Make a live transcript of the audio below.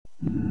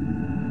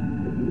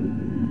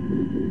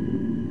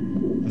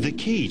The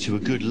key to a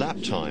good lap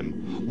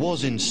time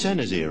was in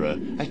Senna's era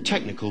a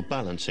technical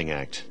balancing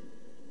act.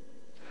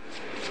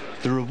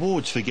 The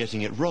rewards for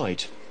getting it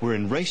right were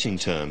in racing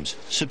terms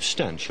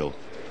substantial.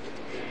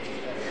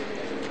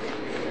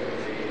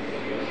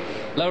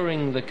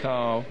 Lowering the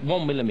car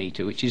 1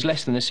 millimetre, which is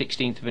less than a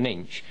 16th of an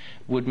inch,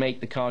 would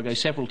make the car go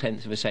several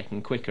tenths of a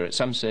second quicker. At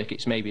some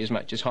circuits, maybe as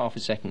much as half a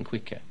second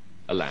quicker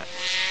a lap.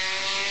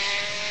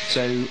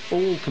 So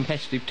all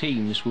competitive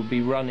teams would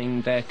be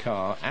running their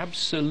car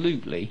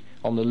absolutely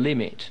on the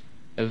limit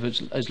of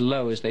as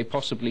low as they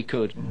possibly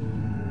could.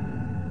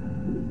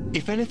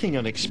 If anything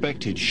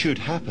unexpected should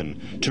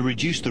happen to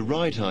reduce the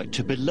ride height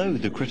to below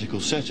the critical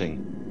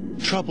setting,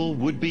 trouble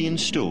would be in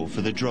store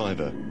for the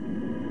driver.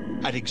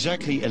 At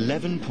exactly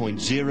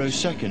 11.0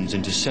 seconds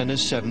into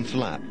Senna's 7th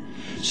lap,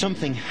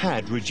 something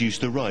had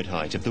reduced the ride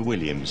height of the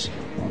Williams.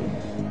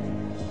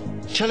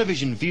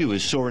 Television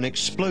viewers saw an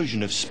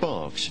explosion of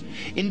sparks,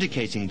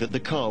 indicating that the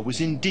car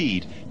was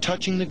indeed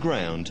touching the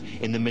ground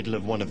in the middle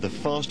of one of the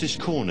fastest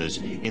corners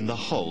in the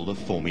whole of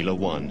Formula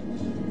One.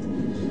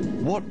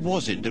 What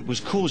was it that was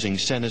causing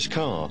Senna's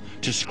car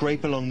to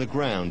scrape along the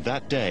ground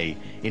that day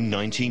in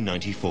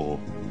 1994?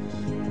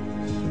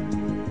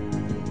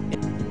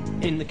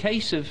 In the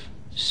case of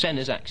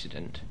Senna's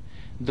accident,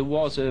 there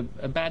was a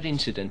bad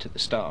incident at the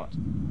start.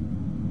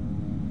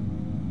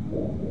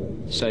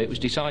 So it was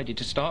decided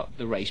to start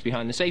the race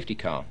behind the safety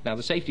car. Now,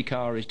 the safety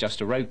car is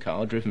just a road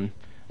car driven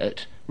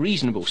at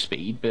reasonable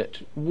speed, but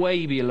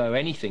way below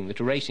anything that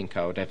a racing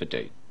car would ever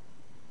do.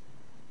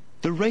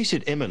 The race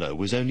at Imola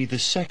was only the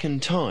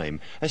second time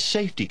a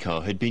safety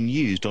car had been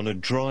used on a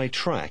dry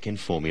track in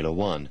Formula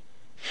One,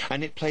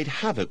 and it played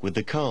havoc with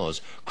the cars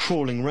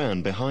crawling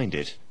round behind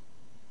it.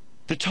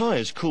 The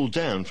tyres cooled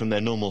down from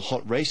their normal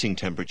hot racing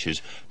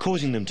temperatures,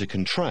 causing them to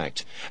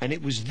contract, and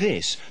it was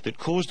this that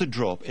caused the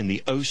drop in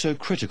the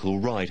oh-so-critical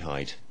ride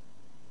height.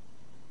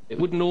 It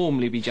would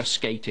normally be just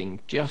skating,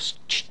 just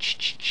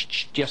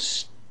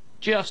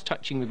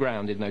touching the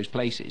ground in those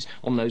places,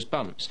 on those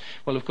bumps.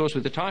 Well, of course,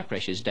 with the tyre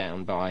pressures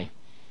down by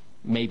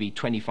maybe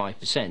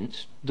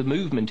 25%, the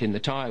movement in the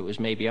tyre was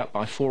maybe up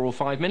by 4 or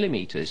 5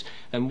 millimetres.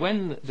 And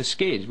when the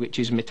skid, which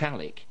is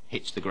metallic,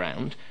 hits the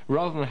ground,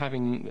 rather than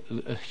having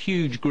a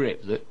huge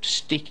grip that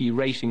sticky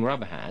racing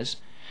rubber has,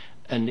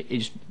 and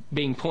is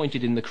being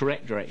pointed in the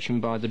correct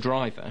direction by the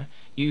driver,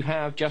 you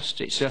have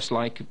it's just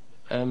like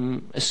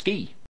a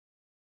ski.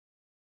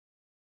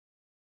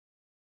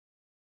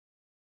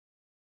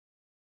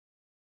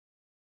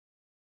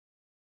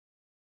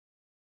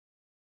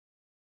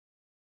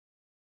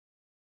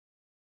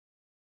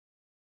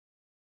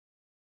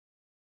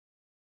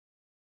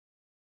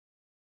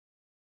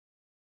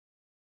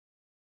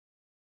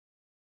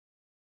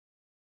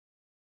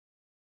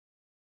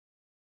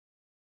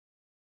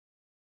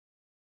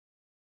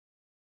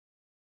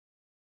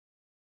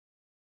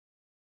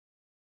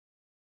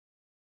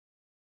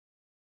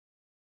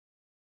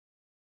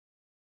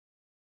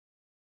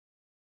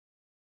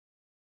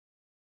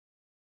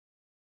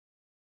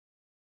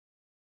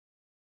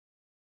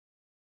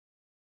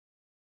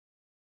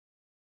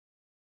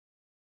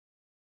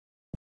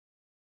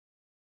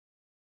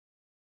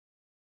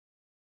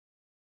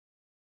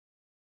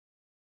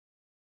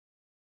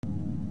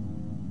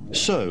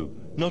 So,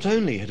 not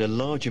only had a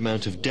large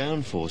amount of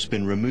downforce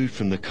been removed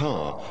from the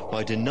car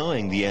by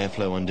denying the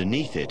airflow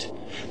underneath it,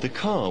 the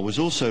car was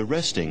also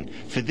resting,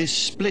 for this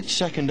split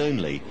second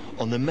only,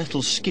 on the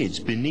metal skids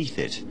beneath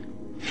it.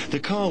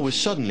 The car was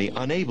suddenly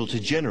unable to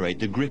generate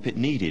the grip it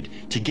needed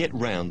to get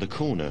round the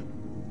corner.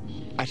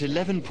 At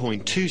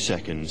 11.2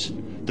 seconds,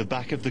 the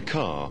back of the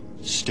car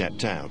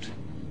stepped out.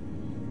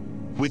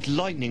 With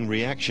lightning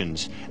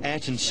reactions,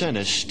 Ayrton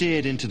Senna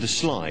steered into the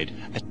slide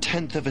a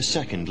tenth of a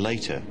second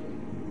later.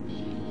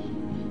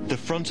 The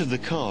front of the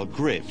car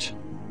gripped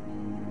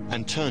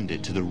and turned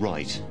it to the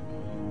right.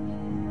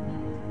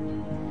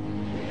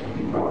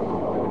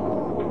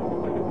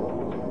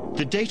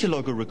 The data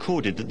logger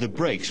recorded that the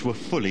brakes were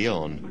fully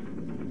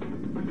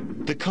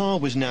on. The car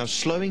was now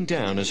slowing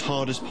down as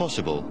hard as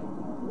possible,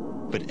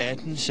 but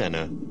Ayrton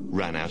Senna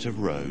ran out of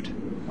road.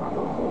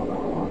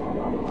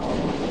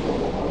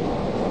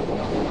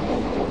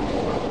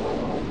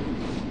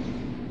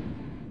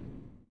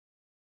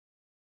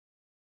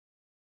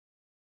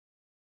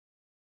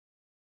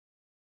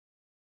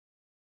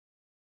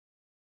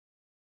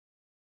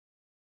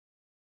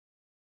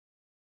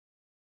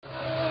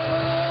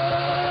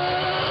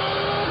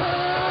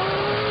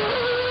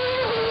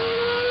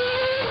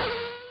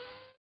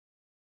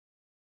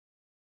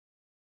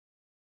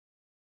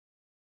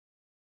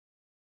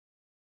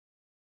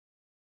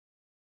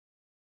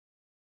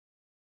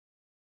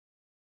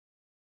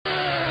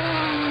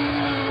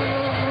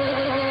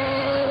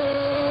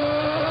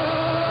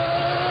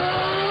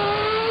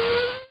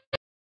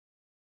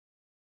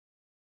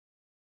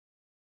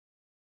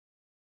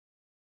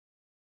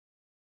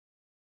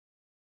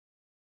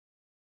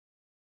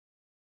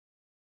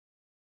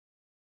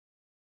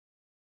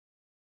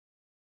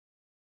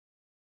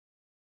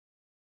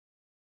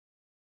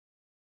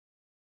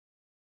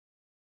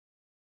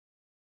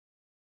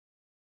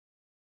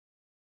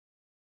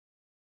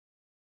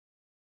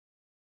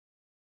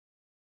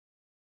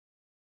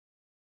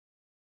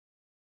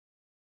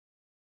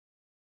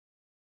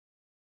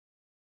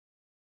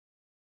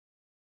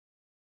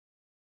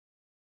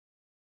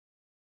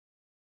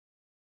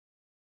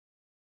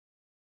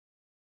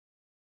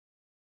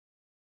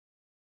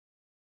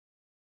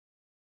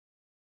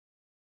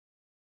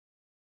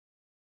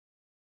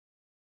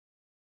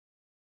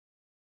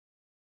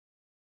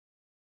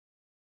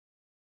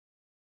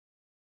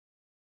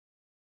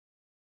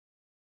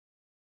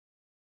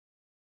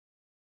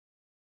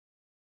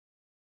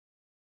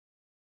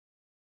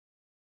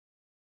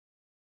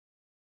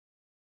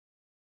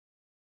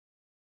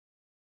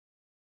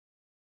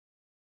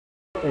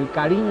 el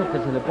cariño que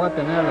se le pueda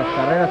tener a las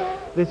carreras.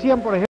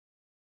 Decían, por ejemplo,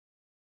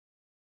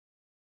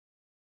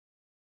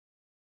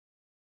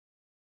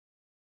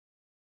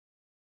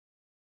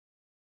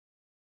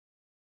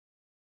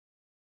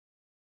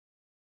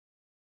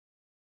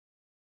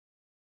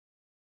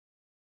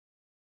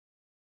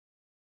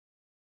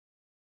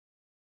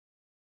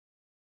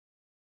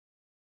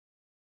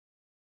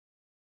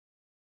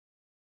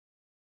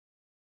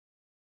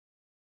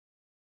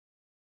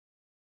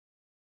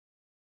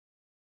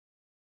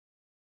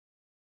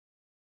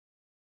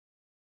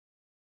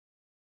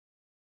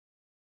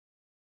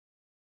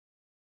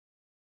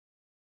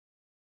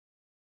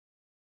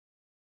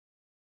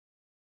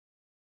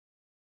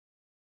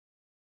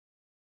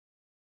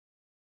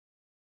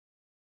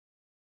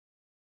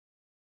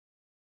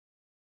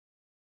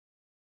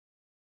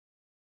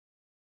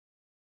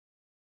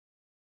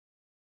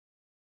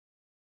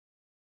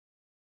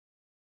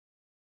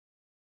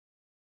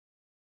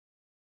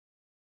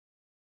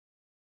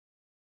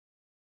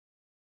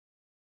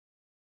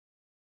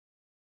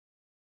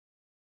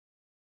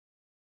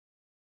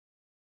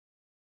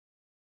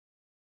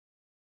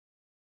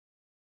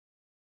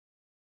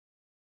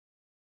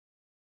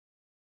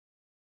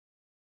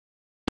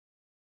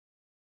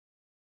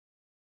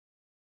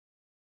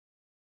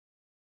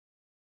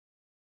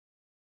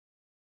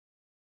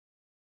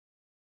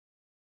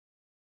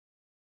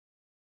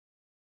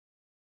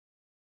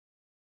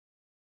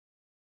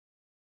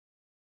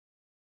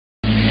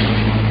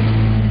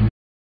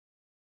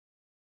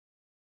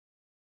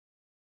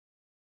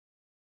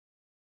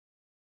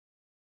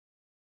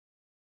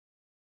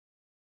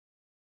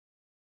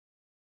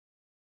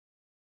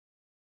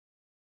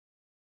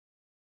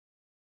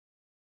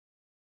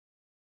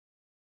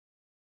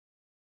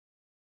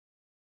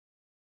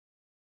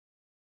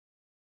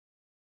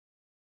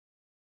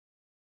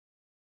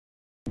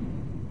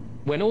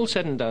 when all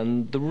said and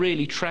done, the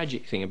really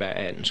tragic thing about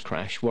Ayrton's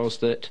crash was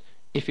that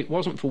if it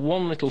wasn't for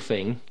one little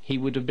thing, he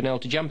would have been able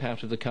to jump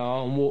out of the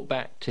car and walk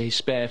back to his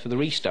spare for the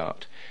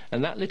restart.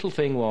 And that little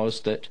thing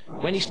was that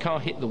when his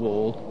car hit the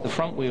wall, the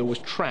front wheel was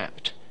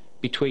trapped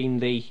between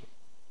the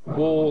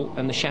wall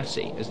and the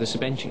chassis as the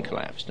suspension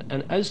collapsed.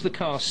 And as the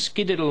car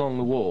skidded along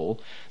the wall,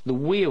 the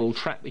wheel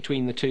trapped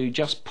between the two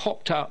just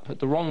popped up at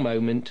the wrong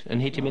moment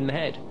and hit him in the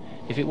head.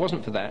 If it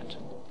wasn't for that,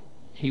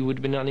 he would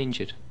have been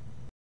uninjured.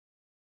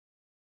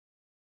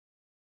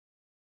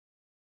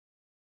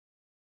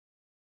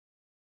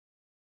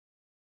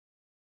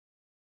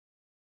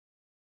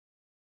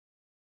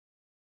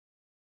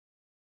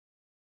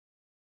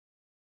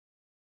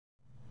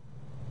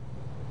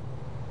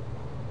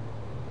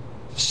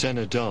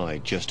 Senna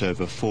died just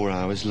over 4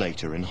 hours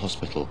later in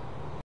hospital.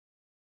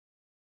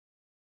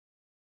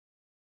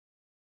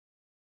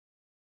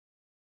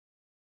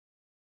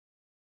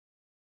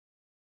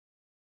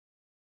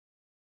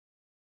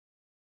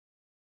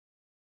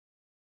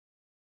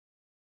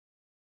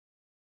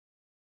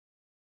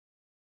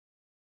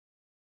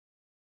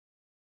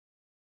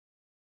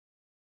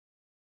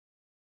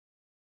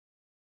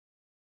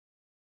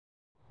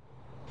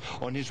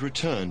 On his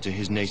return to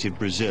his native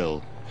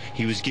Brazil,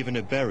 he was given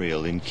a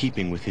burial in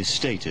keeping with his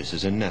status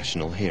as a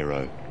national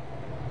hero.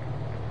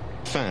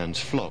 Fans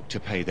flocked to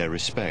pay their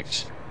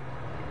respects,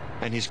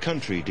 and his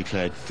country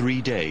declared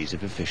 3 days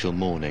of official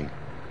mourning.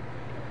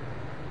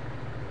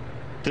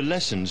 The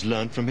lessons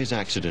learned from his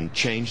accident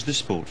changed the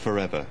sport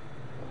forever,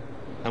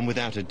 and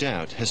without a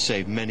doubt has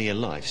saved many a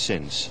life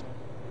since.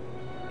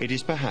 It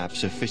is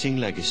perhaps a fitting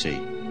legacy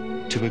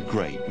to a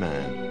great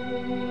man.